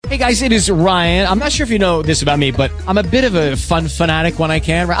Hey guys, it is Ryan. I'm not sure if you know this about me, but I'm a bit of a fun fanatic when I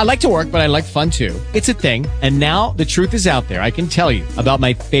can. I like to work, but I like fun too. It's a thing. And now the truth is out there. I can tell you about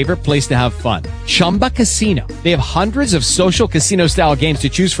my favorite place to have fun. Chumba Casino. They have hundreds of social casino style games to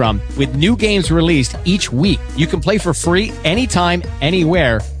choose from with new games released each week. You can play for free anytime,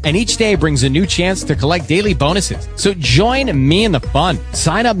 anywhere. And each day brings a new chance to collect daily bonuses. So join me in the fun.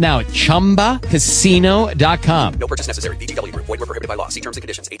 Sign up now at ChumbaCasino.com. No purchase necessary. VGW Group. Void where prohibited by law. See terms and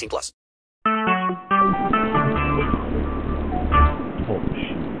conditions. 18+.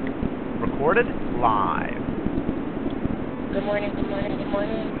 Recorded live. Good morning, good morning, good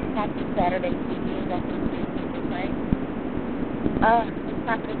morning. Happy Saturday to you. Welcome to People Pray. It's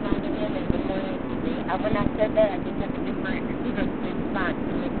Prophet Rhonda and good morning to you. When I said that, I just have a different response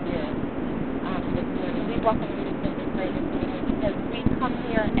to this year. This morning. We welcome you to People Pray this morning because we come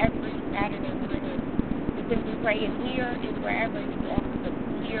here every Saturday morning to Simply Pray, and here is wherever you walk, but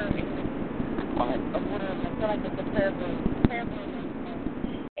here in this, I call it a room. I feel like it's a prayer room.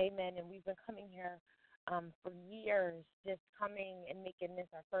 Amen. And we've been coming here for years, just coming and making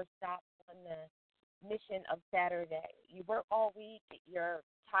this our first stop on the mission of Saturday. You work all week, you're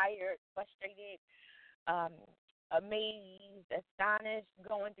tired, frustrated, amazed, astonished,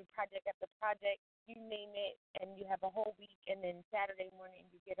 going through project after project, you name it, and you have a whole week, and then Saturday morning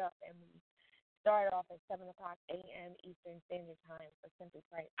you get up and we start off at 7 o'clock a.m. Eastern Standard Time for Simply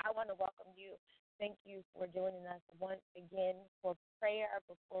Pray. I want to welcome you. Thank you for joining us once again for prayer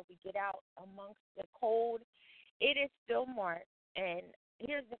before we get out amongst the cold. It is still March, and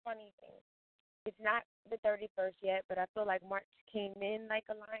here's the funny thing. It's not the 31st yet, but I feel like March came in like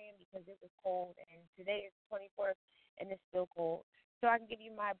a lion because it was cold, and today is the 24th, and it's still cold. So I can give you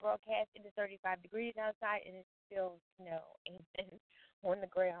my broadcast. It is 35 degrees outside, and it's still snow on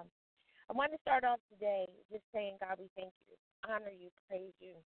the ground. I want to start off today just saying, God, we thank you, honor you, praise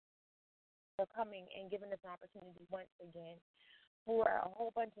you for coming and giving us an opportunity once again for a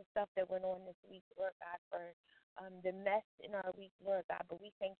whole bunch of stuff that went on this week, Lord God, for the mess in our week, Lord God. But we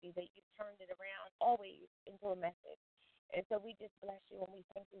thank you that you turned it around always into a message. And so we just bless you and we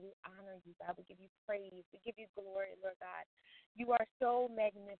thank you. We honor you, God. We give you praise. We give you glory, Lord God. You are so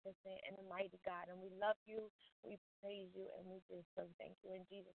magnificent and a mighty God, and we love you. We praise you, and we just so thank you in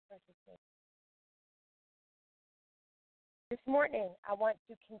Jesus' precious name. This morning, I want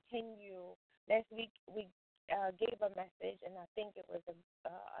to continue. Last week, we gave a message, and I think it was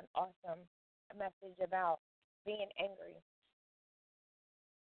an awesome message about being angry.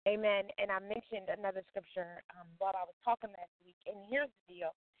 Amen. And I mentioned another scripture while I was talking last week. And here's the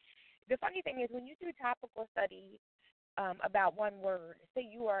deal. The funny thing is when you do topical studies about one word, say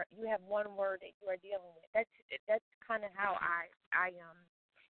you have one word that you are dealing with. That's kind of how I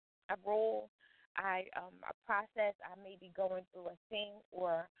roll. I process. I may be going through a thing,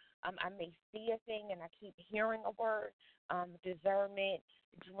 or I may see a thing, and I keep hearing a word. Discernment,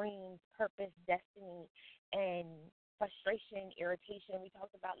 dreams, purpose, destiny, and frustration, irritation. We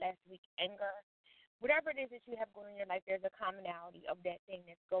talked about last week, anger. Whatever it is that you have going in your life, there's a commonality of that thing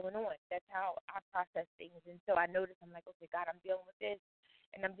that's going on. That's how I process things. And so I notice, I'm like, okay, God, I'm dealing with this,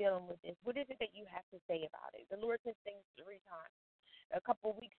 and I'm dealing with this. What is it that you have to say about it? The Lord says things 3 times. A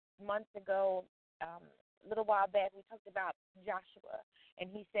couple weeks, months ago, a little while back, we talked about Joshua, and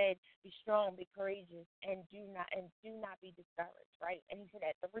he said, be strong, be courageous, and do not be discouraged, right? And he said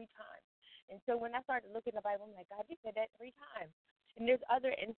that 3 times. And so when I started looking at the Bible, I'm like, God, you said that 3 times. And there's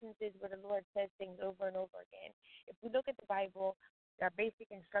other instances where the Lord says things over and over again. If we look at the Bible, our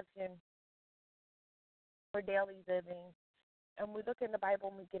basic instruction for daily living, and we look in the Bible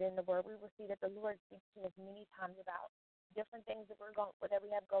and we get in the Word, we will see that the Lord speaks to us many times about different things that we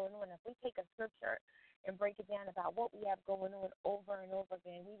have going on. If we take a scripture and break it down about what we have going on over and over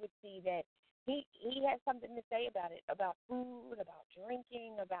again, we would see that he has something to say about it, about food, about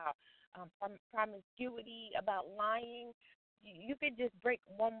drinking, about promiscuity, about lying. You could just break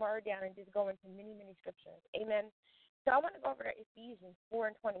one word down and just go into many, many scriptures. Amen. So I want to go over to Ephesians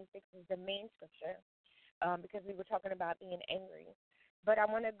 4:26 is the main scripture because we were talking about being angry. But I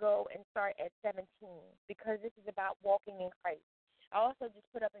want to go and start at 17 because this is about walking in Christ. I also just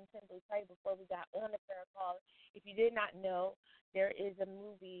put up in Simply Pray before we got on the prayer call. If you did not know, there is a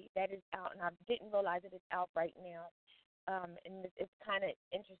movie that is out, and I didn't realize it is out right now. And it's kind of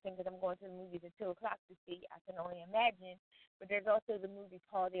interesting because I'm going to the movies at 2 o'clock to see. I can only imagine. But there's also the movie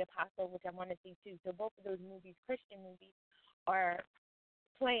called The Apostle, which I want to see too. So both of those movies, Christian movies, are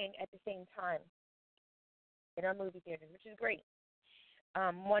playing at the same time in our movie theaters, which is great.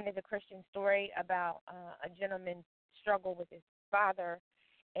 One is a Christian story about a gentleman's struggle with his father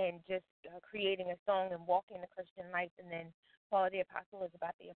and just creating a song and walking the Christian life. And then Paul the Apostle is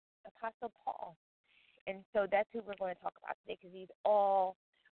about the Apostle Paul. And so that's who we're going to talk about today, because he's all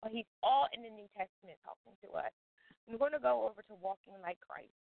in the New Testament talking to us. We're going to go over to walking like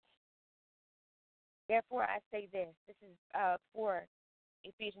Christ. Therefore, I say this. This is for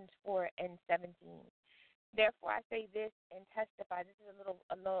Ephesians 4:17. Therefore, I say this and testify. This is a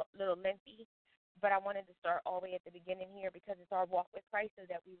little lengthy, but I wanted to start all the way at the beginning here because it's our walk with Christ, so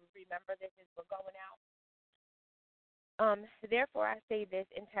that we will remember this as we're going out. Therefore, I say this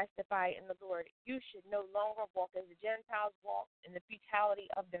and testify in the Lord. You should no longer walk as the Gentiles walk in the futility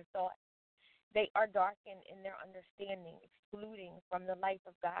of their thoughts. They are darkened in their understanding, excluding from the life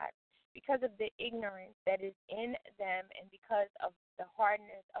of God, because of the ignorance that is in them and because of the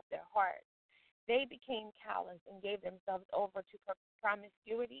hardness of their hearts. They became callous and gave themselves over to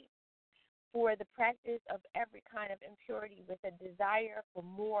promiscuity, for the practice of every kind of impurity, with a desire for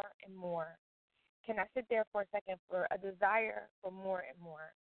more and more. Can I sit there for a second? For a desire for more and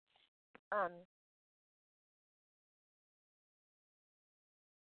more.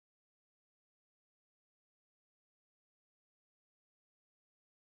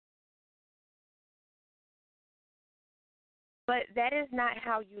 But that is not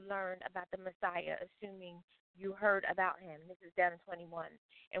how you learn about the Messiah, assuming you heard about him. This is down in 21.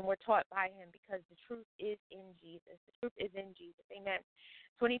 And we're taught by him, because the truth is in Jesus. The truth is in Jesus. Amen.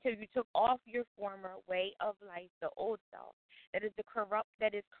 22, you took off your former way of life, the old self, that is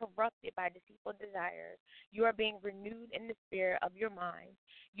corrupted by deceitful desires. You are being renewed in the spirit of your mind.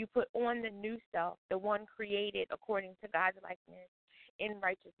 You put on the new self, the one created according to God's likeness, in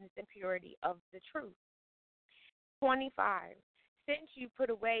righteousness and purity of the truth. 25, since you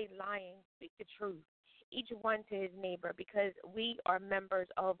put away lying, speak the truth, each one to his neighbor, because we are members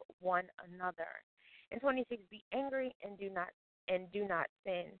of one another. And 26, be angry and do not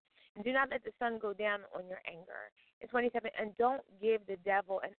sin, and do not let the sun go down on your anger. And 27, and don't give the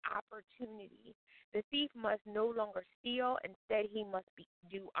devil an opportunity. The thief must no longer steal; instead, he must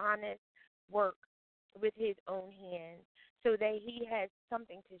do honest work with his own hands, so that he has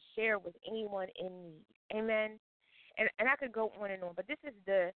something to share with anyone in need. Amen. And I could go on and on, but this is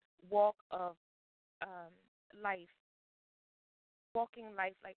the walk of life, walking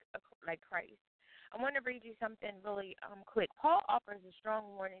life like Christ. I want to read you something really quick. Paul offers a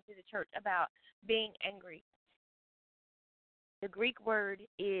strong warning to the church about being angry. The Greek word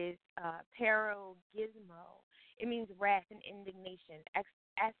is paragizmo. It means wrath and indignation,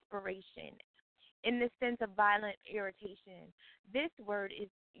 aspiration, in the sense of violent irritation. This word is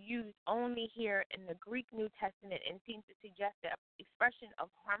used only here in the Greek New Testament and seems to suggest the expression of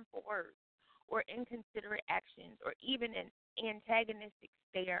harmful words or inconsiderate actions or even an antagonistic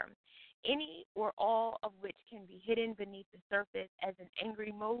stare, any or all of which can be hidden beneath the surface as an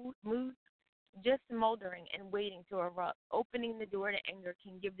angry mood, just smoldering and waiting to erupt. Opening the door to anger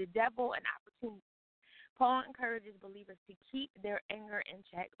can give the devil an opportunity. Paul encourages believers to keep their anger in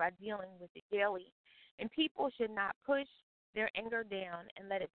check by dealing with it daily, and people should not push their anger down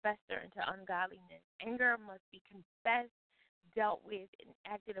and let it fester into ungodliness. Anger must be confessed, dealt with, and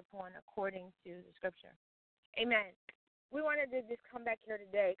acted upon according to the Scripture. Amen. We wanted to just come back here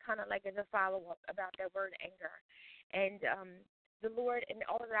today kind of like as a follow-up about that word anger. And the Lord, and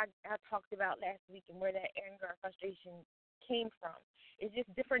all that I talked about last week and where that anger and frustration came from, is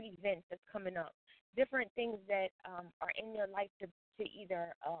just different events that's coming up, different things that are in your life to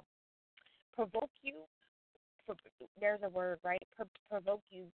either provoke you. There's a word, right? Provoke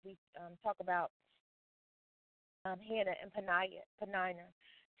you. We talk about Hannah and Penina.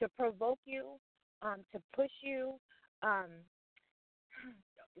 To provoke you, to push you,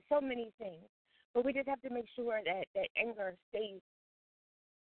 so many things. But we just have to make sure that anger stays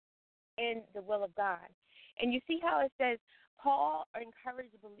in the will of God. And you see how it says, Paul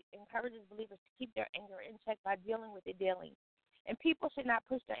encourages believers to keep their anger in check by dealing with it daily. And people should not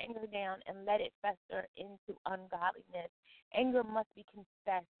push their anger down and let it fester into ungodliness. Anger must be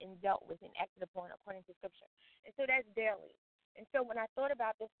confessed and dealt with and acted upon according to Scripture. And so that's daily. And so when I thought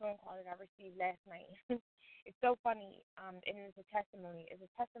about this phone call that I received last night, it's so funny, and it's a testimony. It's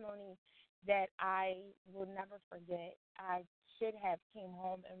a testimony that I will never forget. I should have came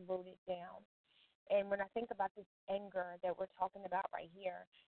home and wrote it down. And when I think about this anger that we're talking about right here,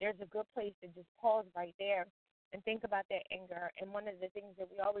 there's a good place to just pause right there and think about that anger. And one of the things that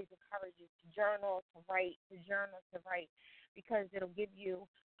we always encourage is to journal, to write, because it'll give you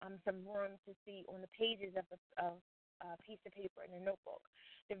some room to see on the pages of a piece of paper in a notebook.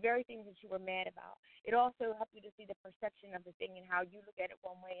 the very things that you were mad about. It also helps you to see the perception of the thing and how you look at it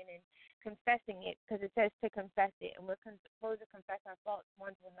one way, and then confessing it, because it says to confess it, and we're supposed to confess our faults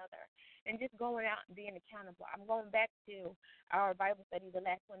one to another, and just going out and being accountable. I'm going back to our Bible study, the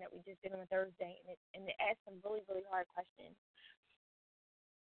last one that we just did on Thursday, and it asked some really, really hard questions.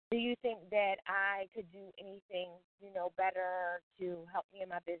 Do you think that I could do anything, better to help me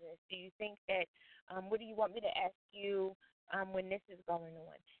in my business? Do you think that, what do you want me to ask you when this is going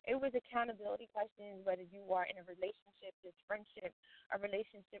on? It was accountability questions, whether you are in a relationship, this friendship, a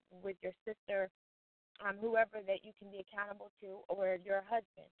relationship with your sister, whoever that you can be accountable to, or your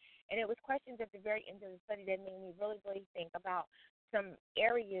husband. And it was questions at the very end of the study that made me really, really think about some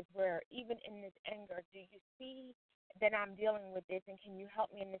areas where even in this anger, do you see that I'm dealing with this, and can you help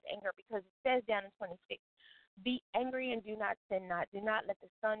me in this anger? Because it says down in 26, be angry and do not sin not. Do not let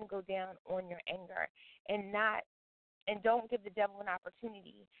the sun go down on your anger, and don't give the devil an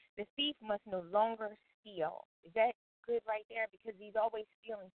opportunity. The thief must no longer steal. Is that good right there? Because he's always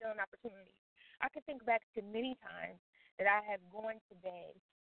stealing opportunities. I could think back to many times that I have gone to bed.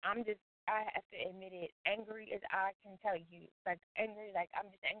 I have to admit it, angry as I can tell you. Like angry, like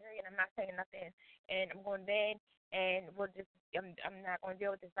I'm just angry and I'm not saying nothing, and I'm going to bed, and I'm not going to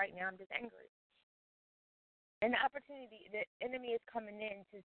deal with this right now. I'm just angry. And the opportunity, the enemy is coming in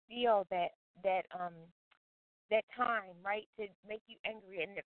to steal that time, right, to make you angry,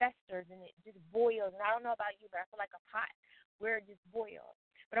 and it festers and it just boils. And I don't know about you, but I feel like a pot where it just boils.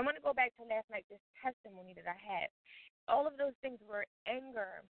 But I want to go back to last night, this testimony that I had. All of those things were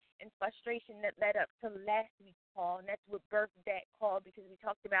anger and frustration that led up to last week's call, and that's what birthed that call, because we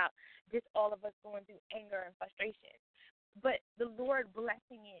talked about just all of us going through anger and frustration. But the Lord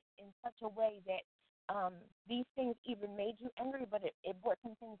blessing it in such a way that these things even made you angry, but it brought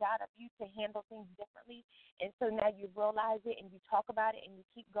some things out of you to handle things differently. And so now you realize it and you talk about it and you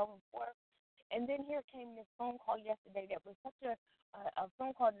keep going forth. And then here came this phone call yesterday that was such a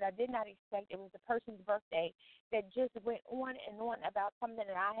phone call that I did not expect. It was the person's birthday that just went on and on about something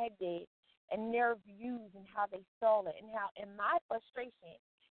that I had did and their views and how they saw it, and how in my frustration,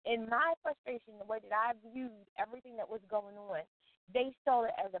 the way that I viewed everything that was going on, they saw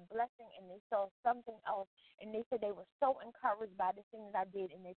it as a blessing, and they saw something else, and they said they were so encouraged by the things I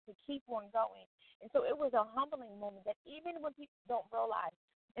did, and they could keep on going. And so it was a humbling moment that even when people don't realize,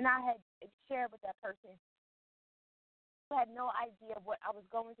 and I had shared with that person, who had no idea what I was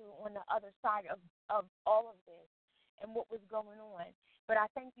going through on the other side of all of this and what was going on. But I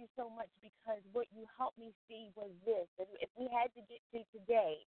thank you so much, because what you helped me see was this, that if we had to get to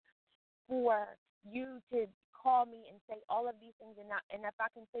today for you to call me and say all of these things, and if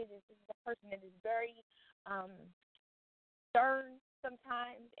I can say this is a person that is very stern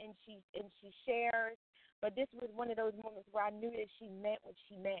sometimes, and she shares, but this was one of those moments where I knew that she meant what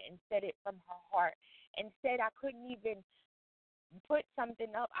she meant and said it from her heart, and said I couldn't even put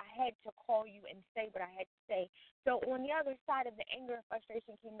something up. I had to call you and say what I had to say. So on the other side of the anger and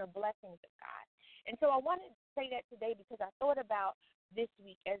frustration came the blessings of God. And so I wanted to say that today, because I thought about this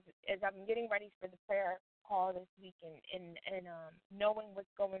week as I'm getting ready for the prayer call this week, and knowing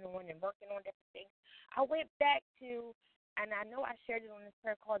what's going on and working on different things. I went back to, and I know I shared it on this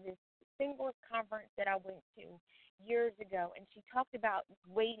prayer call, this singles conference that I went to years ago, and she talked about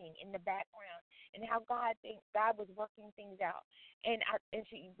waiting in the background and how God was working things out. And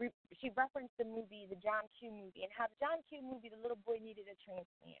she referenced the movie, the John Q movie, and how the John Q movie, the little boy needed a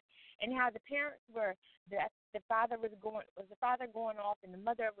transplant, and how the parents were, the father going off, and the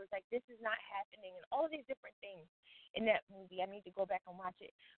mother was like, this is not happening, and all of these different things in that movie. I need to go back and watch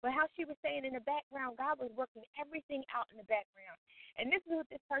it. But how she was saying in the background, God was working everything out in the background. And this is what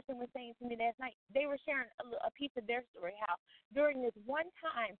this person was saying to me last night. They were sharing a piece of their story, how during this one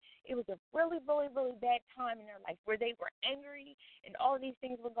time, it was a really, really, really bad time in their life where they were angry and all of these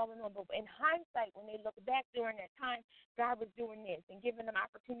things were going on. But in hindsight, when they look back during that time, God was doing this and giving them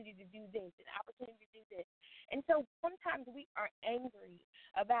opportunity to do this and opportunity to do this. And so sometimes we are angry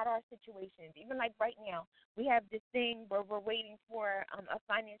about our situations. Even like right now, we have this thing where we're waiting for a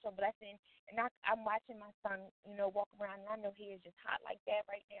financial blessing, and I'm watching my son, walk around, and I know he is just hot like that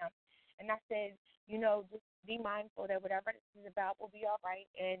right now. And I said, just be mindful that whatever this is about will be all right,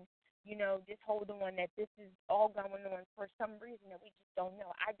 and, just hold on that this is all going on for some reason that we just don't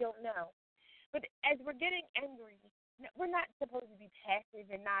know. I don't know. But as we're getting angry, we're not supposed to be passive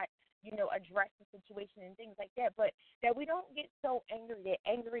and not, address the situation and things like that, but that we don't get so angry that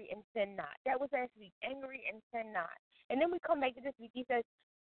angry and sin not. That was last week, angry and sin not. And then we come back to this week. He says,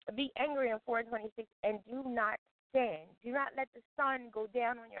 be angry in 4:26 and do not sin. Do not let the sun go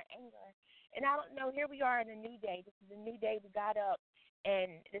down on your anger. And I don't know, here we are in a new day. This is a new day. We got up,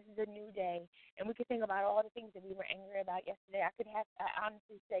 and this is a new day, and we could think about all the things that we were angry about yesterday. I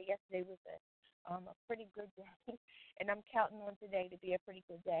honestly say yesterday was a pretty good day, and I'm counting on today to be a pretty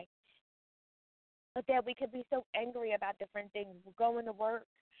good day. But that we could be so angry about different things. We're going to work.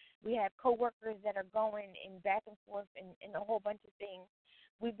 We have coworkers that are going in back and forth and a whole bunch of things.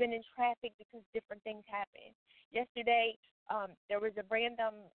 We've been in traffic because different things happen. Yesterday, there was a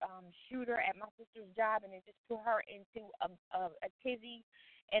random shooter at my sister's job, and it just put her into a tizzy,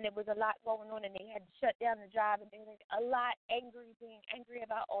 and it was a lot going on, and they had to shut down the job and things like that. A lot being angry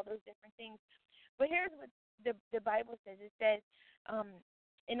about all those different things. But here's what the Bible says. It says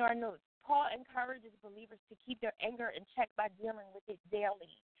in our notes, Paul encourages believers to keep their anger in check by dealing with it daily.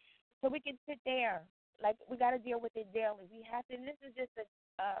 So we can sit there, like we got to deal with it daily. We have to, and this is just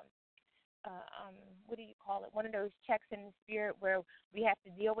what do you call it? One of those checks in the spirit where we have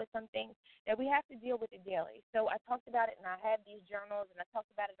to deal with some things that we have to deal with it daily. So I talked about it, and I have these journals, and I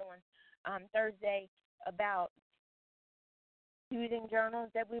talked about it on Thursday about using journals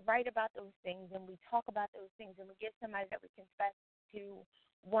that we write about those things and we talk about those things and we get somebody that we confess to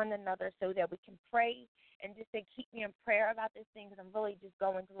one another so that we can pray and just say, keep me in prayer about this thing because I'm really just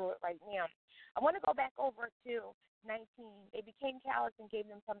going through it right now. I want to go back over to 19. They became callous and gave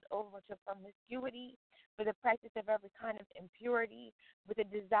themselves over to promiscuity for the practice of every kind of impurity with a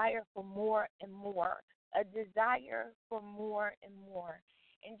desire for more and more, a desire for more and more.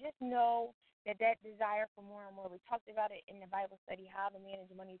 And just know that desire for more and more, we talked about it in the Bible study, how to manage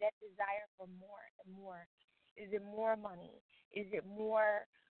money, that desire for more and more. Is it more money? Is it more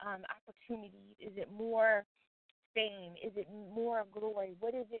opportunities? Is it more fame? Is it more glory?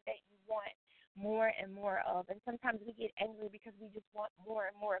 What is it that you want more and more of? And sometimes we get angry because we just want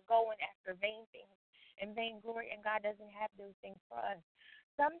more and more, going after vain things and vain glory, and God doesn't have those things for us.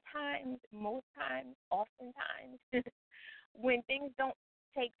 Sometimes, most times, oftentimes, when things don't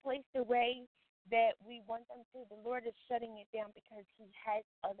take place the way that we want them to, the Lord is shutting it down because he has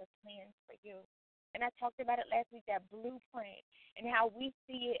other plans for you. And I talked about it last week, that blueprint, and how we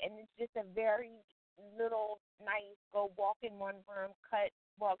see it, and it's just a very little nice, go walk in one room, cut,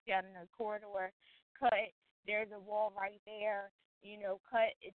 walk down in the corridor, cut, there's a wall right there,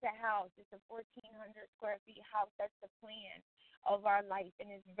 cut, it's a house, it's a 1,400 square feet house, that's the plan of our life, and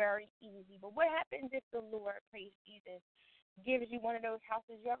it's very easy. But what happens if the Lord, praise Jesus, gives you one of those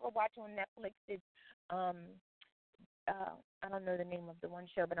houses? You ever watch on Netflix, it's, I don't know the name of the one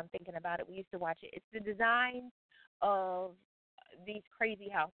show, but I'm thinking about it. We used to watch it. It's the design of these crazy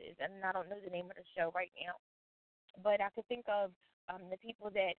houses, and I don't know the name of the show right now. But I could think of the people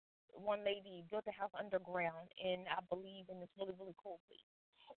that one lady built a house underground, and I believe in this really, really cool place.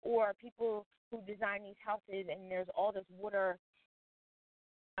 Or people who design these houses, and there's all this water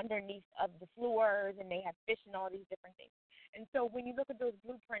underneath of the floors, and they have fish and all these different things. And so when you look at those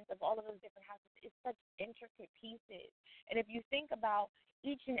blueprints of all of those different houses, it's such intricate pieces. And if you think about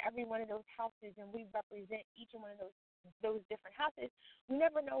each and every one of those houses, and we represent each and one of those different houses, we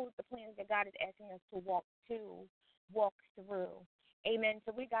never know the plans that God is asking us to walk through. Amen.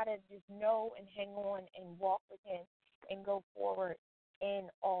 So we got to just know and hang on and walk with him and go forward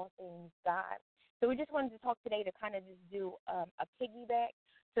in all things God. So we just wanted to talk today to kind of just do a piggyback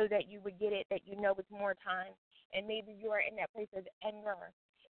so that you would get it, that you know it's more time. And maybe you are in that place of anger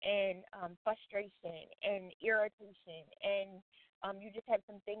and frustration and irritation, and you just have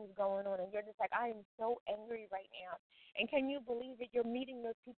some things going on, and you're just like, I am so angry right now. And can you believe that you're meeting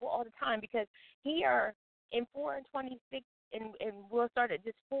those people all the time? Because here in 4 and 26, and we'll start at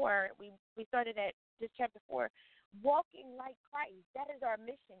just 4, we started at just chapter 4, walking like Christ. That is our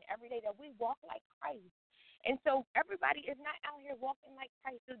mission every day, that we walk like Christ. And so everybody is not out here walking like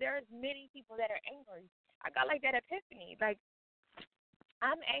Christ. So there's many people that are angry. I got like that epiphany. Like,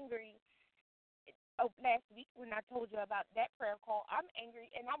 I'm angry. Last week when I told you about that prayer call, I'm angry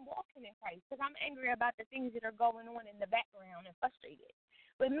and I'm walking in Christ because I'm angry about the things that are going on in the background and frustrated.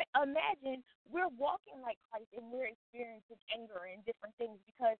 But imagine we're walking like Christ and we're experiencing anger and different things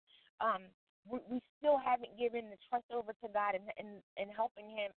because we still haven't given the trust over to God and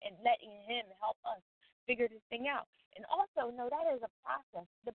helping him and letting him help us figure this thing out. And also know that is a process,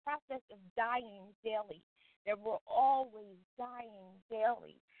 the process of dying daily, that we're always dying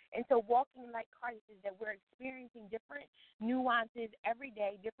daily. And so walking like Christ is that we're experiencing different nuances every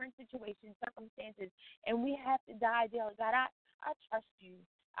day, different situations, circumstances, and we have to die daily. God, I trust you.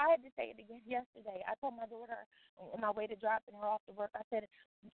 I had to say it again yesterday. I told my daughter on my way to dropping her off to work, I said,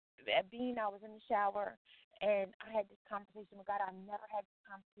 Bean, I was in the shower, and I had this conversation with God. I never had this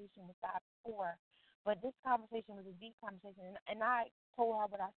conversation with God before. But this conversation was a deep conversation, and I told her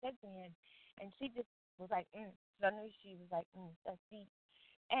what I said to him, and she just was like, So I knew she was like, that's deep.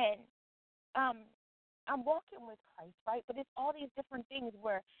 And I'm walking with Christ, right? But it's all these different things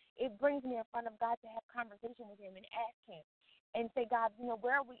where it brings me in front of God to have conversation with him and ask him and say, God,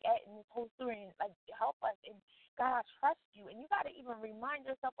 where are we at in this whole story? And, like, help us. And, God, I trust you. And you got to even remind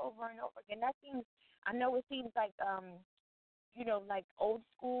yourself over and over again. I know it seems like, like old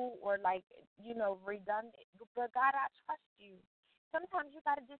school or like, redundant. But, God, I trust you. Sometimes you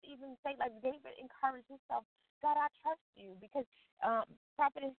got to just even say, like David encouraged himself, God, I trust you. Because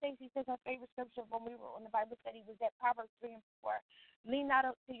Prophetess Stacy says her favorite scripture when we were on the Bible study was that Proverbs 3 and 4, lean not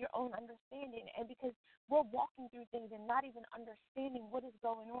up to your own understanding. And because we're walking through things and not even understanding what is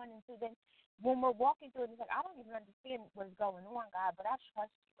going on. And so then when we're walking through it, it's like, I don't even understand what's going on, God, but I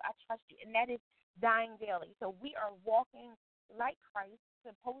trust you. I trust you. And that is dying daily. So we are walking like Christ,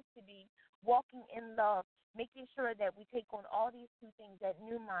 supposed to be, walking in love, making sure that we take on all these two things, that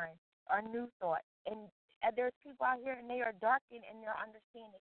new mind, our new thought. And there's people out here, and they are darkened in their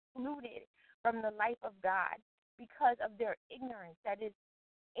understanding, polluted from the life of God because of their ignorance that is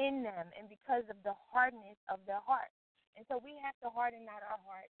in them and because of the hardness of their heart. And so we have to harden out our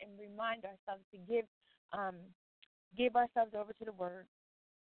heart and remind ourselves to give ourselves over to the Word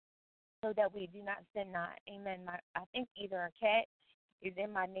so that we do not sin not. Amen. I think either a cat is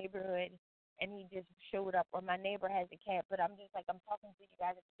in my neighborhood and he just showed up, or my neighbor has a cat, but I'm talking to you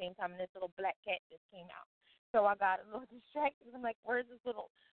guys at the same time, and this little black cat just came out. So I got a little distracted. I'm like, where's this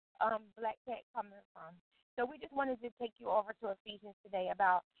little black cat coming from? So we just wanted to take you over to Ephesians today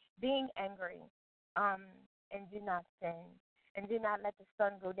about being angry and do not sin, and do not let the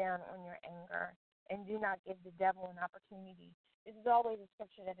sun go down on your anger, and do not give the devil an opportunity. This is always a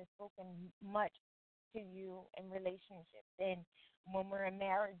scripture that is spoken much to you in relationships and when we're in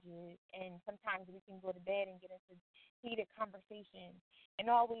marriages, and sometimes we can go to bed and get into heated conversation, and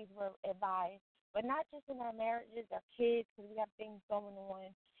always we're advised, but not just in our marriages, our kids, because we have things going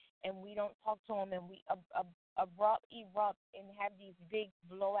on and we don't talk to them and we erupt and have these big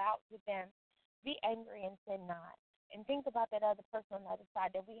blowouts with them. Be angry and sin not. And think about that other person on the other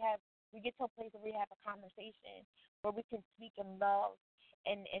side, that we get to a place where we have a conversation where we can speak in love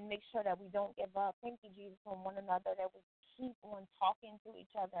and make sure that we don't give up. Thank you, Jesus, on one another, that we keep on talking to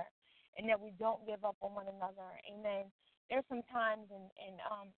each other and that we don't give up on one another. Amen. There's some times in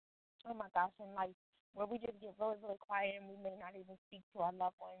life where we just get really, really quiet and we may not even speak to our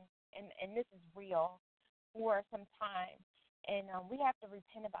loved ones. And this is real for some time. And we have to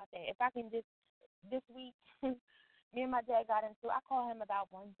repent about that. If I can just, this week, me and my dad got into, I called him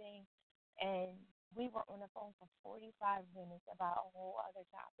about one thing, and we were on the phone for 45 minutes about a whole other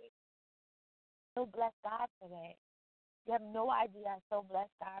topic. So bless God for that. You have no idea. I so bless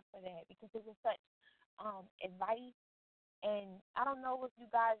God for that, because it was such advice. And I don't know if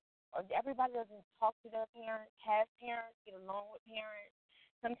you guys, or everybody doesn't talk to their parents, have parents, get along with parents.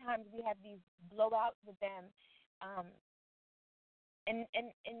 Sometimes we have these blowouts with them. And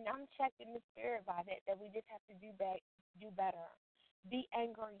I'm checked in the spirit by that we just have to do better. Be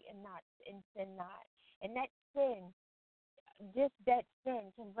angry and sin not. And that sin, just that sin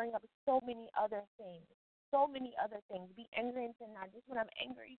can bring up so many other things. Be angry and sin not. Just when I'm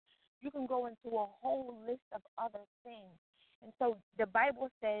angry, you can go into a whole list of other things. And so the Bible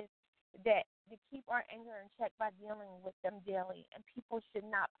says that to keep our anger in check by dealing with them daily, and people should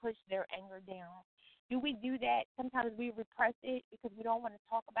not push their anger down. Do we do that? Sometimes we repress it because we don't want to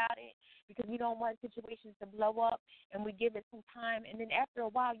talk about it, because we don't want situations to blow up, and we give it some time. And then after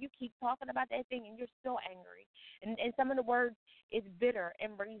a while, you keep talking about that thing, and you're still angry. And some of the words is bitter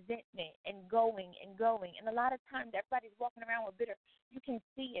and resentment and going. And a lot of times, everybody's walking around with bitter. You can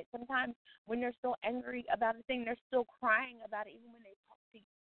see it. Sometimes when they're still angry about a thing, they're still crying about it, even when they talk to you.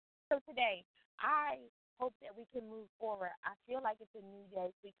 So today, I hope that we can move forward. I feel like it's a new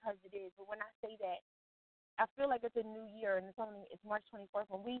day because it is. But when I say that, I feel like it's a new year, and it's March 24th,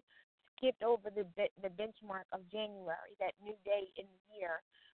 when we skipped over the benchmark of January, that new day in the year.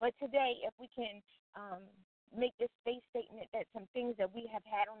 But today, if we can make this faith statement that some things that we have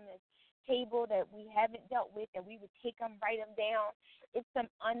had on this table that we haven't dealt with, that we would take them, write them down. It's some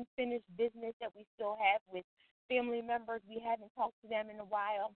unfinished business that we still have with family members. We haven't talked to them in a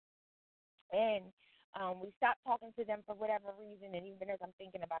while, and we stopped talking to them for whatever reason, and even as I'm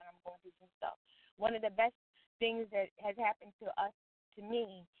thinking about it, I'm going through some stuff. One of the best things that has happened to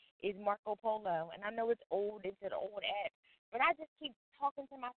me, is Marco Polo. And I know it's old, it's an old app, but I just keep talking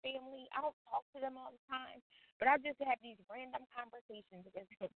to my family. I don't talk to them all the time, but I just have these random conversations with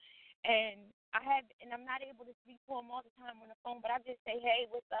them. And I'm not able to speak to them all the time on the phone, but I just say, hey,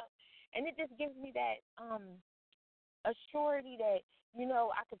 what's up? And it just gives me that a surety that,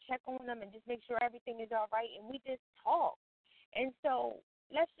 I could check on them and just make sure everything is all right. And we just talk. And so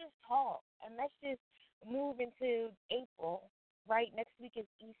let's just talk and let's just move into April, right? Next week is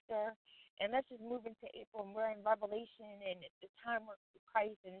Easter. And let's just move into April. And we're in Revelation, and it's the time with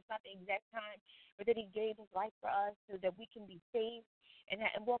Christ, and it's not the exact time, but that He gave His life for us so that we can be saved and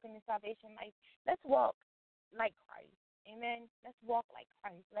walk in the salvation life. Let's walk like Christ. Amen. Let's walk like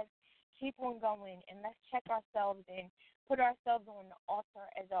Christ. Let's keep on going, and let's check ourselves and put ourselves on the altar,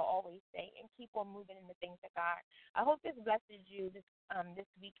 as I always say, and keep on moving in the things of God. I hope this blesses you this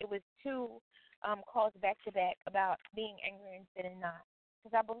week. It was 2 calls back to back about being angry and sinning not,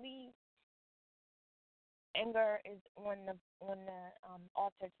 because I believe anger is on the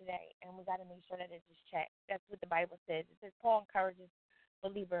altar today, and we got to make sure that it is checked. That's what the Bible says. It says Paul encourages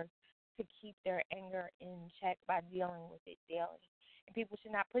believers to keep their anger in check by dealing with it daily. And people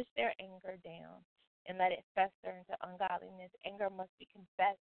should not push their anger down and let it fester into ungodliness. Anger must be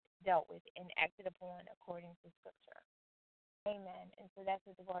confessed, dealt with, and acted upon according to Scripture. Amen. And so that's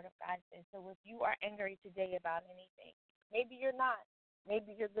what the Word of God says. So if you are angry today about anything, maybe you're not.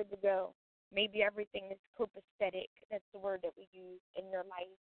 Maybe you're good to go. Maybe everything is copacetic. That's the word that we use in your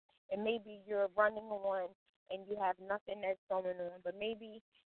life. And maybe you're running on and you have nothing that's going on. But maybe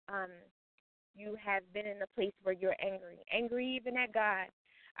you have been in a place where you're angry even at God.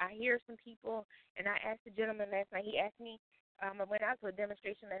 I hear some people, and I asked the gentleman last night. He asked me, I went out to a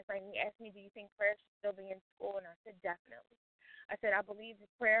demonstration last night, and he asked me, do you think prayer should still be in school? And I said, definitely. I said, I believe if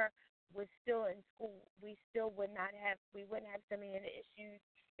prayer was still in school, we wouldn't have so many of the issues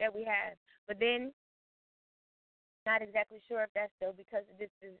that we have. But then, not exactly sure if that's still, because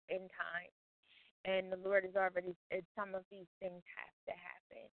this is in time. And the Lord has already said some of these things have to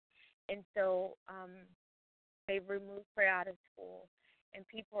happen. And so they've removed prayer out of school, and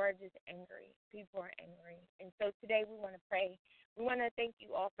people are just angry. People are angry. And so today we want to pray. We want to thank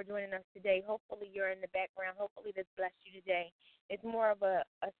you all for joining us today. Hopefully you're in the background. Hopefully this blessed you today. It's more of a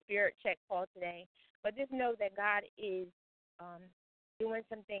spirit check call today. But just know that God is doing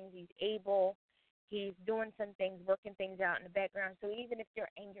some things. He's able. He's doing some things, working things out in the background. So even if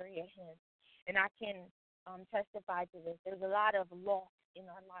you're angry at Him, and I can testify to this, there's a lot of loss in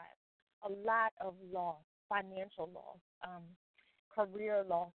our lives. A lot of loss, financial loss, career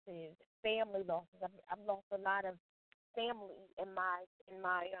losses, family losses. I've lost a lot of family in my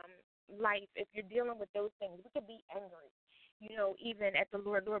life. If you're dealing with those things, we could be angry, even at the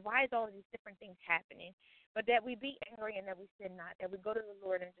Lord. Lord, why is all of these different things happening? But that we be angry and that we sin not, that we go to the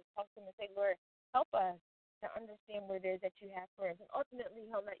Lord and just talk to Him and say, Lord, help us to understand what it is that you have for us. And ultimately,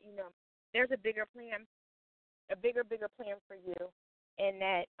 He'll let you know there's a bigger plan, a bigger plan for you. And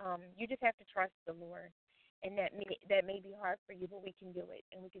that you just have to trust the Lord, and that may be hard for you, but we can do it,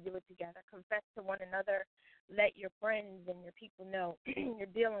 and we can do it together. Confess to one another. Let your friends and your people know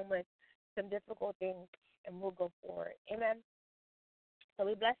you're dealing with some difficult things, and we'll go forward. Amen. So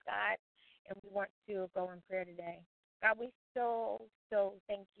we bless God, and we want to go in prayer today. God, we so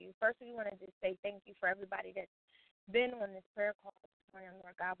thank you. First, we want to just say thank you for everybody that's been on this prayer call this morning,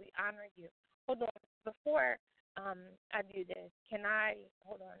 Lord God. We honor you. Hold on. Before I do this,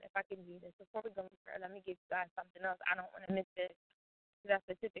 hold on, if I can do this, before we go in prayer, let me give you guys something else. I don't want to miss this, because I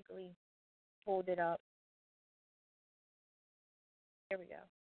specifically pulled it up. Here we go.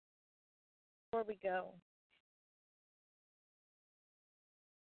 Before we go,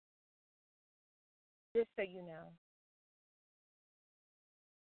 just so you know,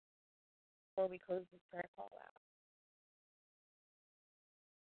 before we close this prayer call out,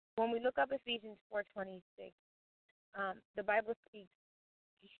 when we look up Ephesians 4:26, the Bible speaks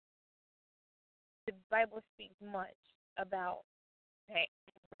much about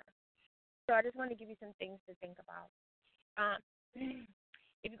anger. So I just want to give you some things to think about.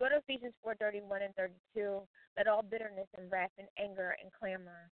 If you go to Ephesians 4:31 and 32, let all bitterness and wrath and anger and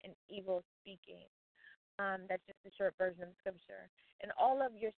clamor and evil speaking. That's just a short version of Scripture. And all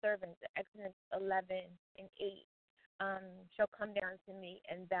of your servants, Exodus 11 and 8, shall come down to me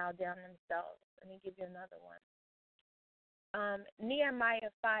and bow down themselves. Let me give you another one.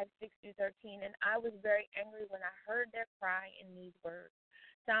 Nehemiah 5:6-13, and I was very angry when I heard their cry in these words.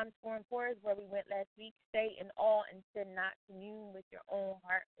 Psalms 4 and 4 is where we went last week. Stay in awe and sin not. Commune with your own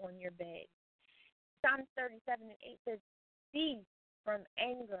heart on your bed. Psalms 37 and 8 says, cease from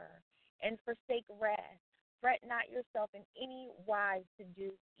anger and forsake wrath. Fret not yourself in any wise to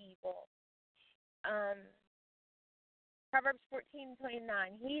do evil. Proverbs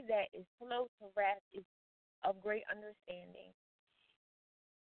 14:29, he that is slow to wrath is of great understanding.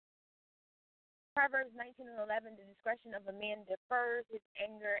 Proverbs 19 and 11, the discretion of a man defers his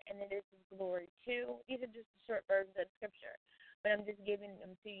anger, and it is his glory too. These are just the short versions of Scripture, but I'm just giving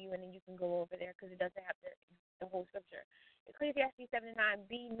them to you, and then you can go over there because it doesn't have the whole Scripture. Ecclesiastes 7:9,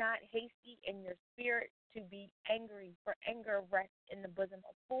 be not hasty in your spirit to be angry, for anger rests in the bosom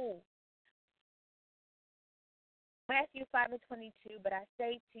of fools. Matthew 5 and 22, but I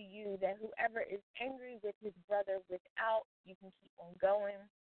say to you that whoever is angry with his brother without, you can keep on going.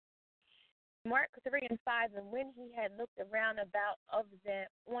 Mark 3 and 5, and when he had looked around about on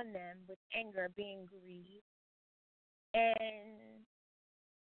them with anger, being grieved. And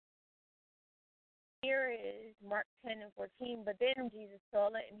here is Mark 10 and 14, but then Jesus saw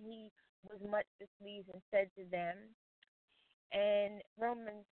it, and he was much displeased and said to them, and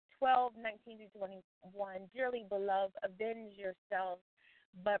Romans 12:19 to 21, dearly beloved, avenge yourselves,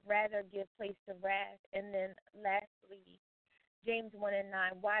 but rather give place to wrath. And then lastly, James 1 and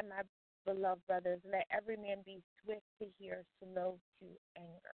 9, why, my beloved brothers, let every man be swift to hear, slow to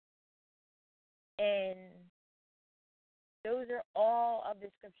anger. And those are all of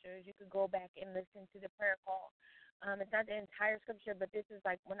the scriptures. You could go back and listen to the prayer call. It's not the entire scripture, but this is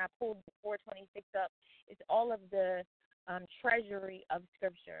like when I pulled the 426 up, it's all of the treasury of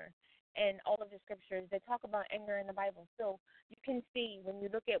scripture and all of the scriptures that talk about anger in the Bible. So you can see when you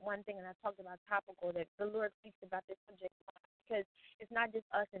look at one thing, and I talked about topical, that the Lord speaks about this subject because it's not just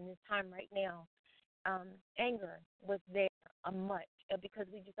us in this time right now. Anger was there much because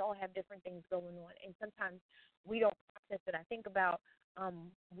we just all have different things going on, and sometimes we don't process it. I think about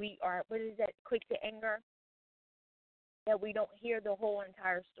we are, what is that, quick to anger, that we don't hear the whole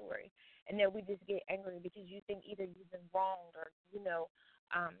entire story, and that we just get angry because you think either you've been wronged or,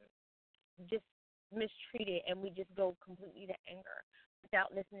 just mistreated, and we just go completely to anger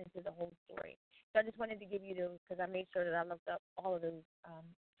without listening to the whole story. So I just wanted to give you those because I made sure that I looked up all of those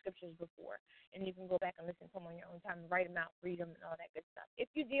scriptures before, and you can go back and listen to them on your own time, write them out, read them, and all that good stuff.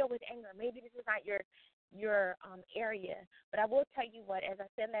 If you deal with anger, maybe this is not your area, but I will tell you what, as I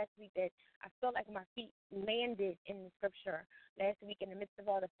said last week, that I felt like my feet landed in the scripture last week in the midst of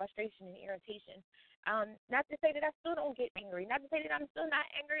all the frustration and irritation. Not to say that I still don't get angry, not to say that I'm still not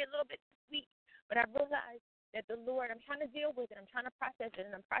angry a little bit this week, but I realized that the Lord, I'm trying to deal with it, I'm trying to process it,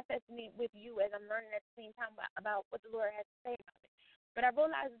 and I'm processing it with you as I'm learning at the same time about what the Lord has to say about it. But I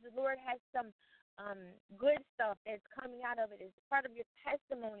realize that the Lord has some good stuff that's coming out of it. It's part of your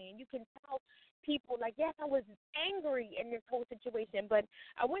testimony, and you can tell people, like, yes, I was angry in this whole situation, but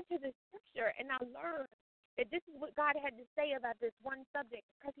I went to the scripture and I learned that this is what God had to say about this one subject,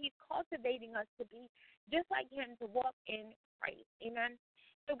 because he's cultivating us to be just like him, to walk in Christ. Amen.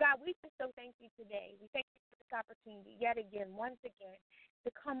 So, God, we just so thank you today. We thank you for this opportunity yet again, once again, to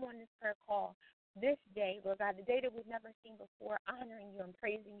come on this prayer call this day, Lord God, the day that we've never seen before, honoring you and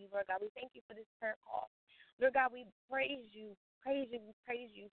praising you, Lord God. We thank you for this prayer call. Lord God, we praise you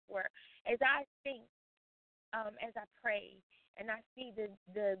for, as I think, as I pray, and I see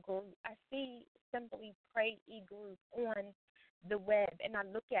the group, I see Simply Pray e-group on the web, and I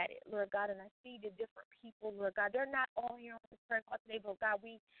look at it, Lord God, and I see the different people, Lord God. They're not all here on this prayer call today, but God,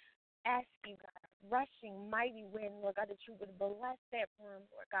 we ask you, God, rushing mighty wind, Lord God, that you would bless that room,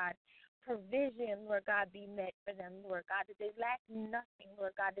 Lord God. Provision, Lord God, be met for them, Lord God, that they lack nothing,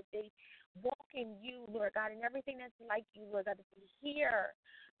 Lord God, that they walk in you, Lord God, and everything that's like you, Lord God, that we hear,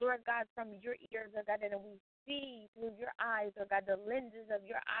 Lord God, from your ears, Lord God, and we see through your eyes, Lord God, the lenses of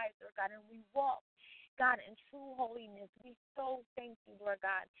your eyes, Lord God, and we walk, God, in true holiness. We so thank you, Lord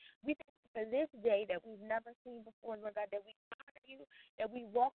God. We thank you for this day that we've never seen before, Lord God, that we honor you, that we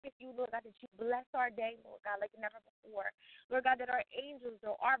walk with you, Lord God, that you bless our day, Lord God, like never before. Lord God, that our angels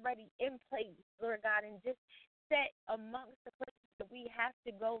are already in place, Lord God, and just set amongst the places that we have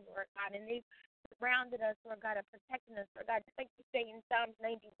to go, Lord God, and they've surrounded us, Lord God, and protecting us, Lord God, just like you say in Psalms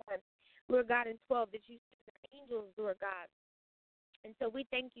 91, Lord God, in 12, that you send your angels, Lord God. And so we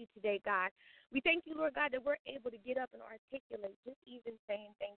thank you today, God. We thank you, Lord God, that we're able to get up and articulate, just even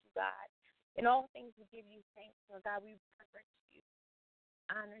saying thank you, God. In all things we give you thanks, Lord God. We reverence you,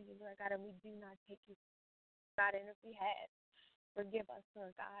 honor you, Lord God, and we do not take you, God. And if we have, forgive us,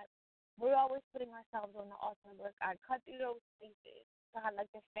 Lord God. We're always putting ourselves on the altar, Lord God. Cut through those places, God, like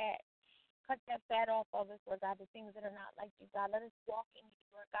the fat. Cut that fat off of us, Lord God, the things that are not like you, God. Let us walk in you,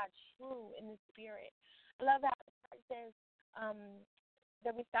 Lord God, true in the spirit. I love how it says,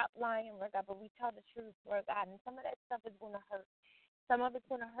 that we stop lying, Lord God, but we tell the truth, Lord God. And some of that stuff is going to hurt. Some of it's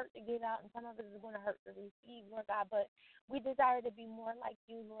going to hurt to give out, and some of it is going to hurt to receive, Lord God. But we desire to be more like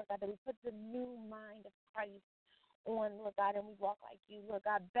you, Lord God, that we put the new mind of Christ on, Lord God, and we walk like you, Lord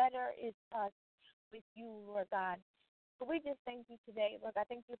God. Better is us with you, Lord God. So we just thank you today, Lord God.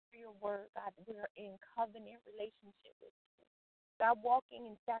 Thank you for your word, God, that we are in covenant relationship with you. God, walking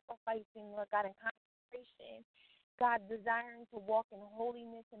and sacrificing, Lord God, in consecration. God, desiring to walk in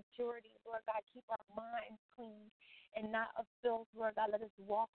holiness and purity. Lord God, keep our minds clean and not of filth. Lord God, let us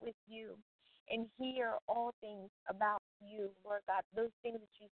walk with you and hear all things about you, Lord God, those things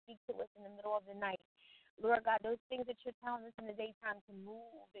that you speak to us in the middle of the night. Lord God, those things that you're telling us in the daytime to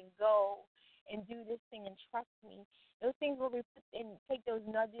move and go and do this thing and trust me. Those things where we put and take those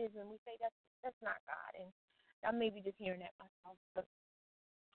nudges and we say that's not God. And I may be just hearing that myself, but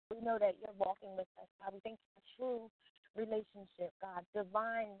we know that you're walking with us, God. We thank you for true relationship, God,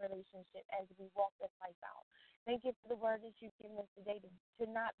 divine relationship as we walk this life out. Thank you for the word that you've given us today to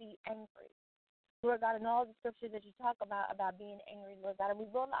not be angry. Lord God, in all the scriptures that you talk about being angry, Lord God, and we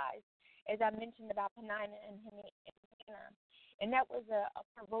realize, as I mentioned about Penina and Hannah, and that was a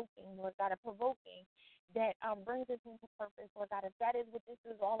provoking, Lord God, a provoking that brings us into purpose, Lord God. If that is what this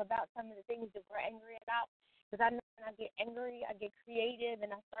is all about, some of the things that we're angry about, because I know when I get angry, I get creative, and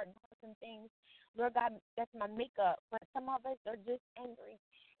I start doing some things. Lord God, that's my makeup, but some of us are just angry.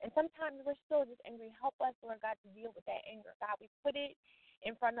 And sometimes we're still just angry. Help us, Lord God, to deal with that anger. God, we put it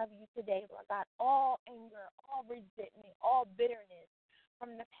in front of you today, Lord God. All anger, all resentment, all bitterness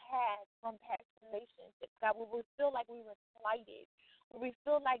from the past, from past relationships, God, where we feel like we were slighted, where we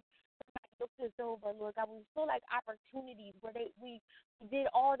feel like somebody looked us over, Lord God, we feel like opportunities where we did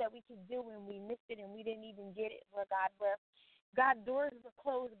all that we could do and we missed it and we didn't even get it, Lord God, where God, doors were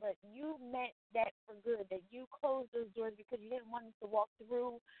closed, but you meant that for good, that you closed those doors because you didn't want us to walk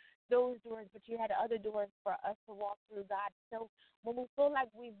through those doors, but you had other doors for us to walk through, God. So when we feel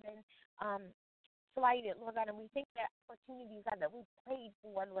like we've been slighted, Lord God, and we think that opportunities, God, that we prayed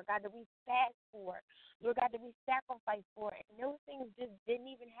for, Lord God, that we fast for, Lord God, that we sacrificed for, and those things just didn't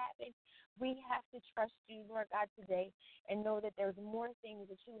even happen, we have to trust you, Lord God, today and know that there's more things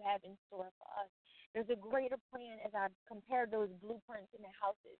that you have in store for us. There's a greater plan as I compare those blueprints in the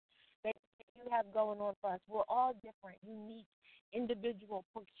houses that you have going on for us. We're all different, unique, individual,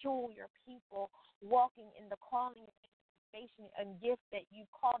 peculiar people walking in the calling and gift that you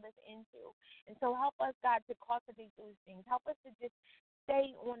called us into. And so help us, God, to cultivate those things. Help us to just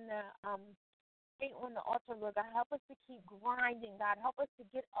stay on the altar, Lord God. Help us to keep grinding, God. Help us to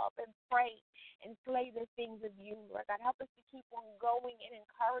get up and pray and slay the things of you, Lord God. Help us to keep on going and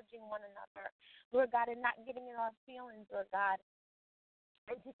encouraging one another, Lord God, and not getting in our feelings, Lord God,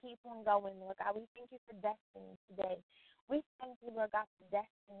 and to keep on going, Lord God. We thank you for destiny today. We thank you, Lord God, for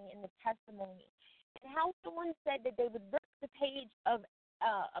destiny and the testimony. And how someone said that they would rip the page of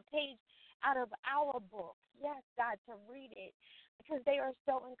a page out of our book, yes, God, to read it, because they are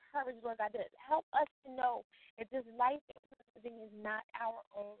so encouraged, Lord God, to help us to know that this life that we're living is not our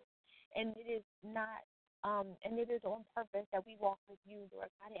own, and it is not, and it is on purpose that we walk with you,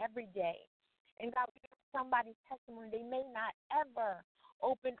 Lord God, every day. And God, we hear somebody's testimony, they may not ever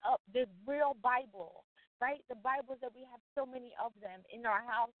open up the real Bible, right? The Bibles that we have so many of them in our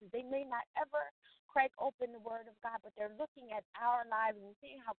houses, they may not ever crack open the Word of God, but they're looking at our lives and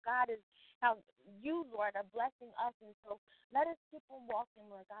seeing how you, Lord, are blessing us. And so let us keep on walking,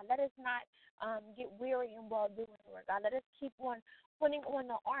 Lord God. Let us not get weary in well-doing, Lord God. Let us keep on putting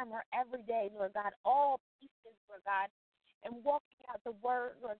on the armor every day, Lord God, all pieces, Lord God, and walking out the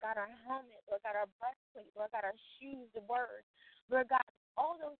Word, Lord God, our helmet, Lord God, our breastplate, Lord God, our shoes, the Word, Lord God,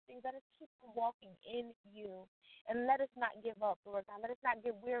 all those things. Let us keep on walking in you. And let us not give up, Lord God. Let us not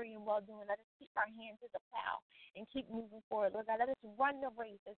get weary in well-doing. Let us keep our hands to the plow and keep moving forward, Lord God. Let us run the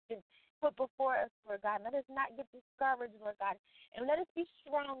race that's been put before us, Lord God. Let us not get discouraged, Lord God. And let us be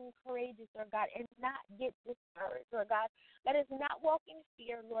strong and courageous, Lord God, and not get discouraged, Lord God. Let us not walk in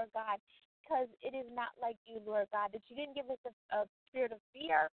fear, Lord God, because it is not like you, Lord God, that you didn't give us a spirit of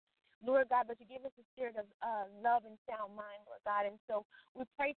fear, Lord God, but you give us a spirit of love and sound mind, Lord God. And so we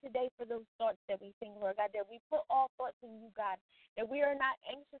pray today for those thoughts that we think, Lord God, that we put all thoughts in you, God, that we are not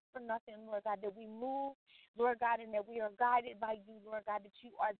anxious for nothing, Lord God, that we move, Lord God, and that we are guided by you, Lord God, that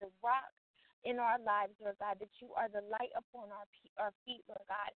you are the rock in our lives, Lord God, that you are the light upon our feet, Lord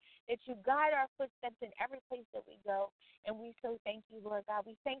God, that you guide our footsteps in every place that we go. And we so thank you, Lord God.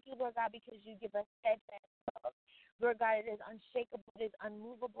 We thank you, Lord God, because you give us steadfast love. Lord God, it is unshakable, it is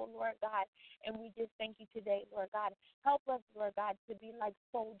unmovable, Lord God, and we just thank you today, Lord God. Help us, Lord God, to be like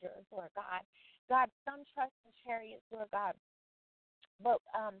soldiers, Lord God. God, some trust in chariots, Lord God, but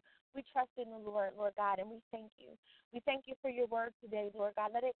we trust in the Lord, Lord God, and we thank you. We thank you for your word today, Lord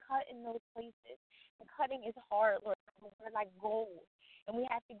God. Let it cut in those places. And cutting is hard, Lord God. We're like gold, and we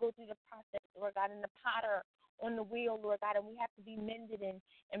have to go through the process, Lord God, and the potter on the wheel, Lord God, and we have to be mended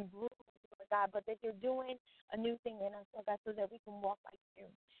and bruised, Lord God, but that you're doing a new thing in us, Lord God, so that we can walk like you.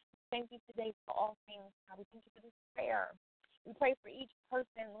 Thank you today for all things, God. We thank you for this prayer. We pray for each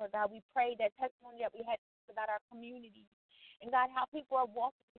person, Lord God. We pray that testimony that we had about our community. And, God, how people are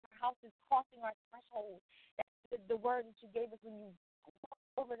walking in our houses, crossing our threshold. That's the word that you gave us when you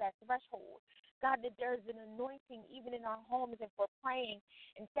walked over that threshold. God, that there's an anointing even in our homes if we're praying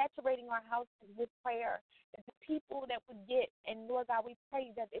and saturating our houses with prayer. That the people that would get, and, Lord God, we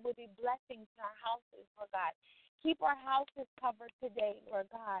pray that it would be blessings in our houses, Lord God. Keep our houses covered today, Lord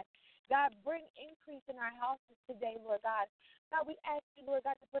God. God, bring increase in our houses today, Lord God. God, we ask you, Lord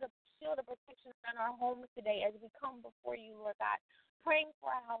God, to put a shield of protection around our homes today as we come before you, Lord God. Praying for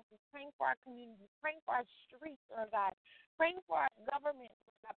our houses, praying for our communities, praying for our streets, Lord God. Praying for our government,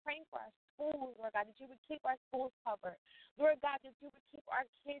 Lord God. Praying for our schools, Lord God, that you would keep our schools covered. Lord God, that you would keep our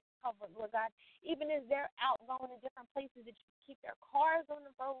kids covered, Lord God. Even as they're out going to different places, that you would keep their cars on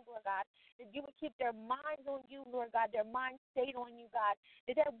the road, Lord God. That you would keep their minds on you, Lord God. Their minds stayed on you, God.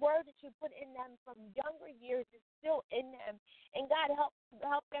 That word that you put in them from younger years is still in them. And God, help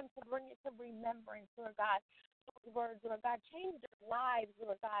them to bring it to remembrance, Lord God. Those words, Lord God, change their lives,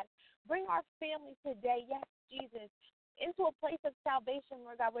 Lord God. Bring our families today, yes, Jesus, into a place of salvation,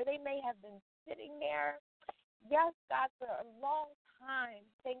 Lord God, where they may have been sitting there, yes, God, for a long time.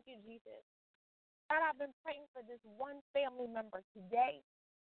 Thank you, Jesus. God, I've been praying for this one family member today.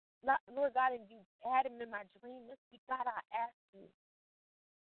 Lord God, and you had him in my dream this week. God, I ask you.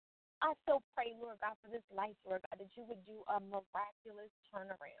 I so pray, Lord God, for this life, Lord God, that you would do a miraculous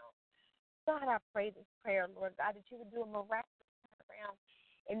turnaround. God, I pray this prayer, Lord God, that you would do a miraculous turnaround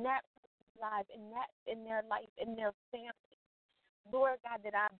in that person's life, in their life, in their family. Lord God,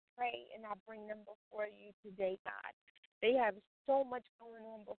 that I pray and I bring them before you today, God. They have so much going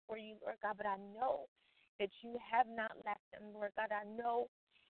on before you, Lord God, but I know that you have not left them, Lord God. I know,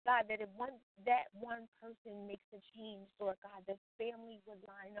 God, that if that one person makes a change, Lord God, the family would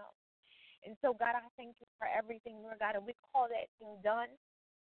line up. And so, God, I thank you for everything, Lord God, and we call that thing done.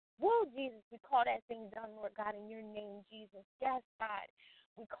 Whoa, Jesus, we call that thing done, Lord God, in your name, Jesus. Yes, God,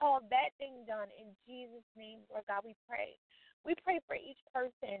 we call that thing done in Jesus' name, Lord God, we pray. We pray for each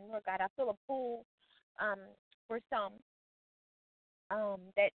person, Lord God. I feel a pull for some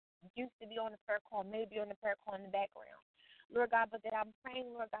that used to be on the prayer call, maybe on the prayer call in the background, Lord God, but that I'm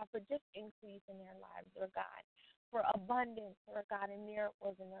praying, Lord God, for just increase in their lives, Lord God, for abundance, Lord God, and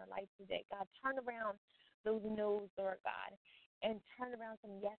miracles in their life today. God, turn around those no's, Lord God, and turn around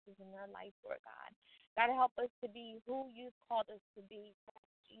some yeses in their life, Lord God. God, help us to be who you've called us to be,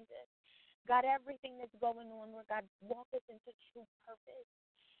 Jesus. God, everything that's going on, Lord God, walk us into true purpose.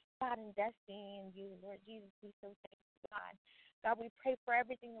 God, and destiny in you, Lord Jesus, we so thank you, God. God, we pray for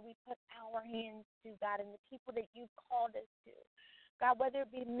everything that we put our hands to, God, and the people that you've called us to. God, whether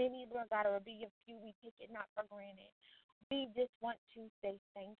it be many, Lord God, or it be a few, we take it not for granted. We just want to say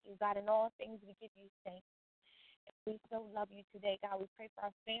thank you, God. In all things, we give you thanks. We so love you today, God. We pray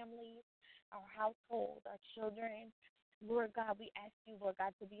for our families, our households, our children. Lord God, we ask you, Lord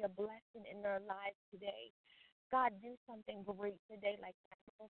God, to be a blessing in their lives today. God, do something great today like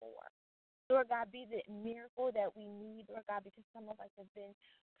never before. Lord God, be the miracle that we need, Lord God, because some of us have been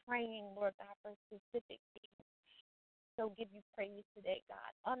praying, Lord God, for specific things. So give you praise today,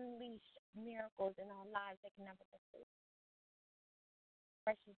 God. Unleash miracles in our lives like never before.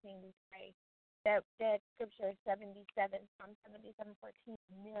 Precious name we pray. That scripture 77, Psalm 77:14,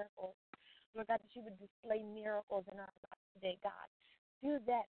 miracles. Lord God, that you would display miracles in our lives today, God. Do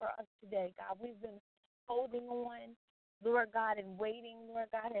that for us today, God. We've been holding on, Lord God, and waiting,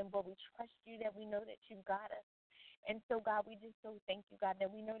 Lord God, but we trust you that we know that you got us. And so, God, we just so thank you, God, that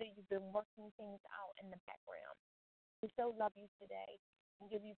we know that you've been working things out in the background. We so love you today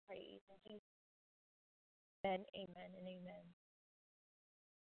and give you praise. In Jesus' name, amen and amen.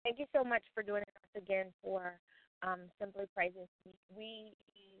 Thank you so much for joining us again for Simply Praises Week. We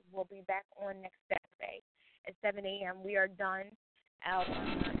will be back on next Saturday at 7 a.m. We are done our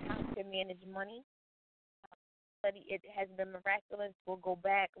How to Manage Money. Study. It has been miraculous. We'll go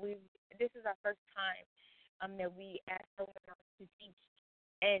back. This is our first time that we asked someone else to teach,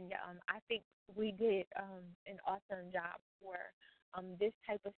 and I think we did an awesome job for this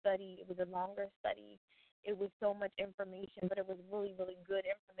type of study. It was a longer study. It was so much information, but it was really, really good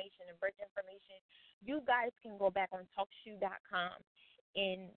information and rich information. You guys can go back on TalkShoe.com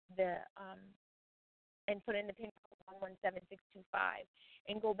and put in the pin code 117625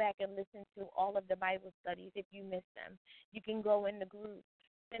 and go back and listen to all of the Bible studies if you missed them. You can go in the group.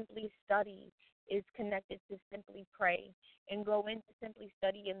 Simply Study is connected to Simply Pray, and go into Simply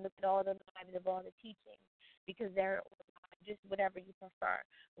Study and look at all the lives of all the teachings, because they're live just whatever you prefer.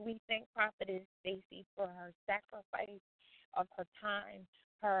 We thank Prophetess Stacy for her sacrifice of her time,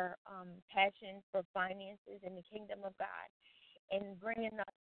 her passion for finances in the kingdom of God, and bringing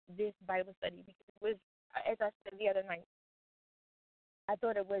us this Bible study because it was, as I said the other night, I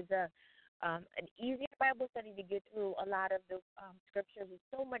thought it was an easier Bible study to get through a lot of the scriptures. There's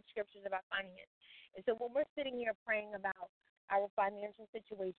so much scriptures about finance. And so when we're sitting here praying about our financial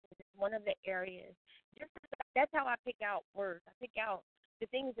situation, it's one of the areas. That's how I pick out words. I pick out the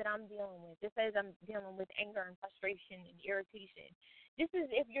things that I'm dealing with. Just as I'm dealing with anger and frustration and irritation. This is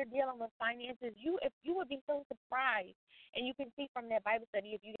if you're dealing with finances, if you would be so surprised, and you can see from that Bible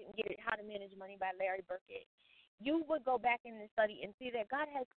study if you didn't get it, How to Manage Money by Larry Burkett, you would go back in the study and see that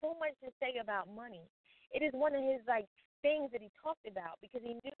God has so much to say about money. It is one of his things that he talked about because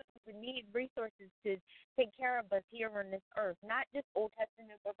he knew we need resources to take care of us here on this earth, not just Old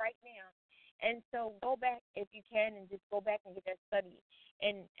Testament, but right now. And so go back if you can and just go back and get that study.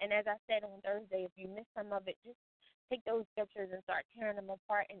 And as I said on Thursday, if you miss some of it, just take those scriptures and start tearing them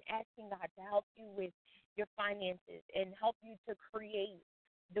apart and asking God to help you with your finances and help you to create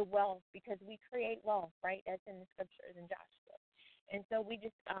the wealth, because we create wealth, right? That's in the scriptures in Joshua. And so we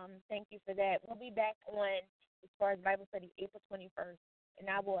just thank you for that. We'll be back on, as far as Bible study, April 21st, and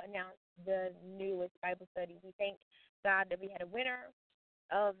I will announce the newest Bible study. We thank God that we had a winner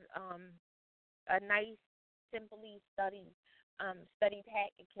of a nice, simply study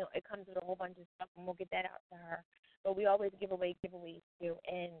pack. It comes with a whole bunch of stuff, and we'll get that out to her. But we always give away giveaways too,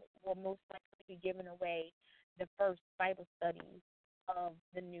 and we'll most likely be giving away the first Bible study of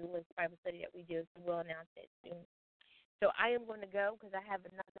the newest Bible study that we do, so we'll announce it soon. So I am going to go because I have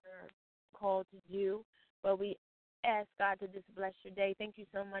another call to do, but we ask God to just bless your day. Thank you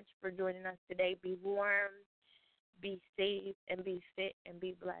so much for joining us today. Be warm, be safe, and be fit, and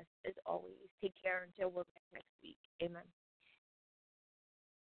be blessed as always. Take care until we're back next week. Amen.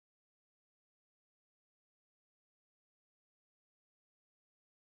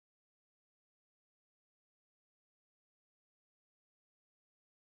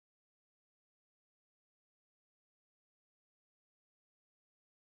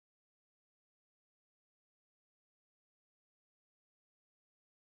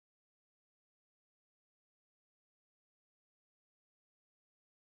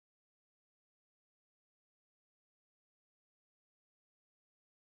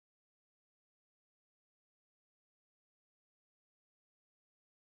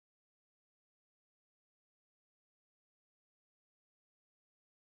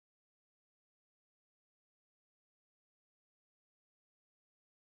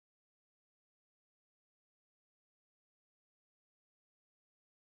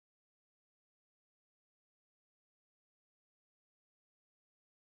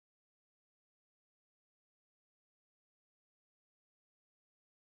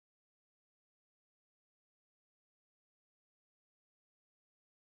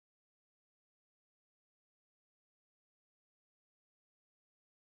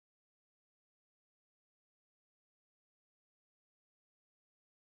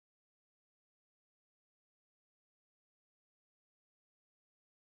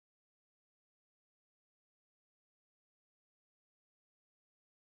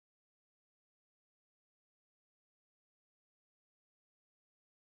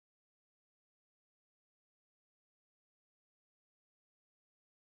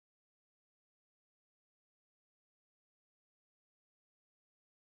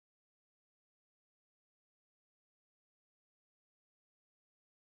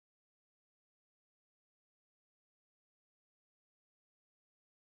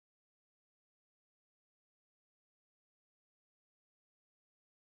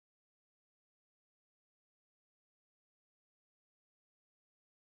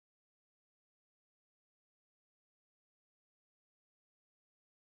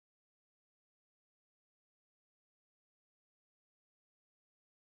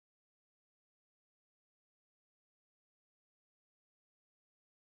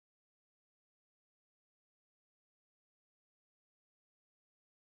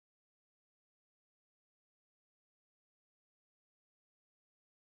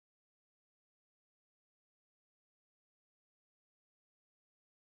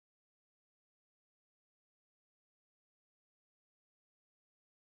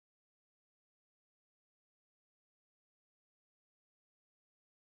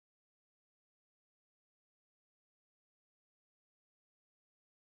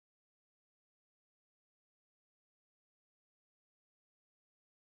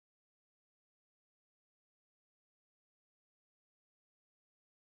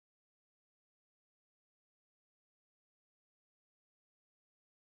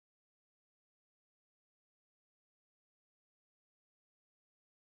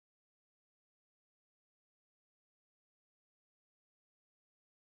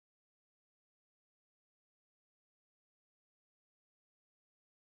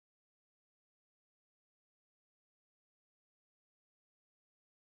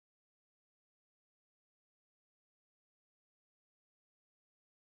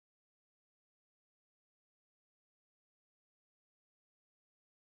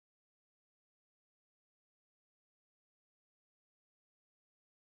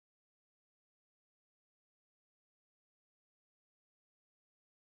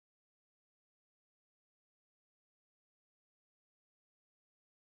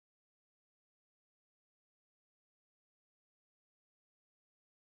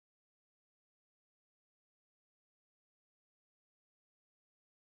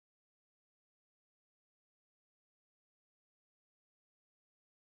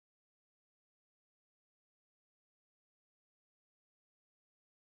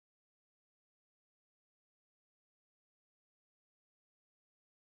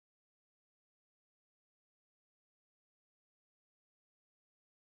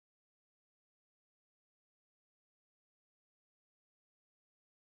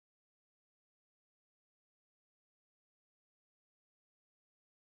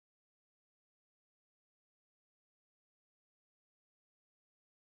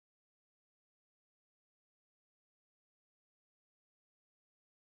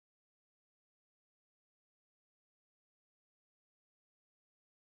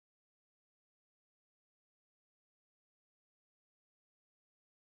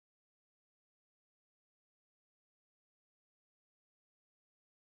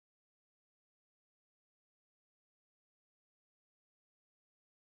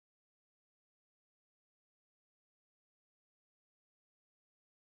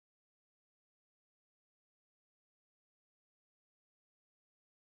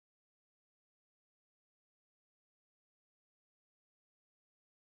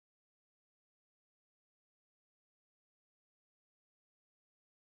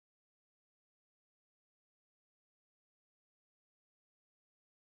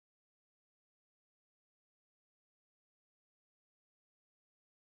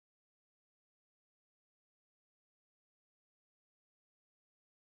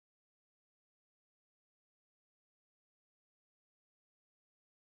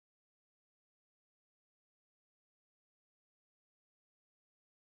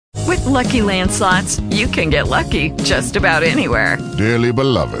 With Lucky Land Slots, you can get lucky just about anywhere. Dearly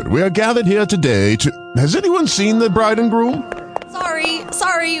beloved, we are gathered here today to... Has anyone seen the bride and groom?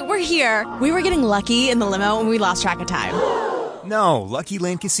 Sorry, we're here. We were getting lucky in the limo and we lost track of time. No, Lucky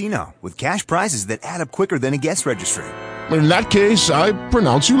Land Casino, with cash prizes that add up quicker than a guest registry. In that case, I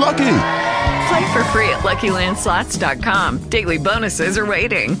pronounce you lucky. Play for free at LuckyLandSlots.com. Daily bonuses are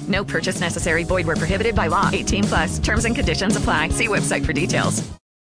waiting. No purchase necessary. Void where prohibited by law. 18+. Terms and conditions apply. See website for details.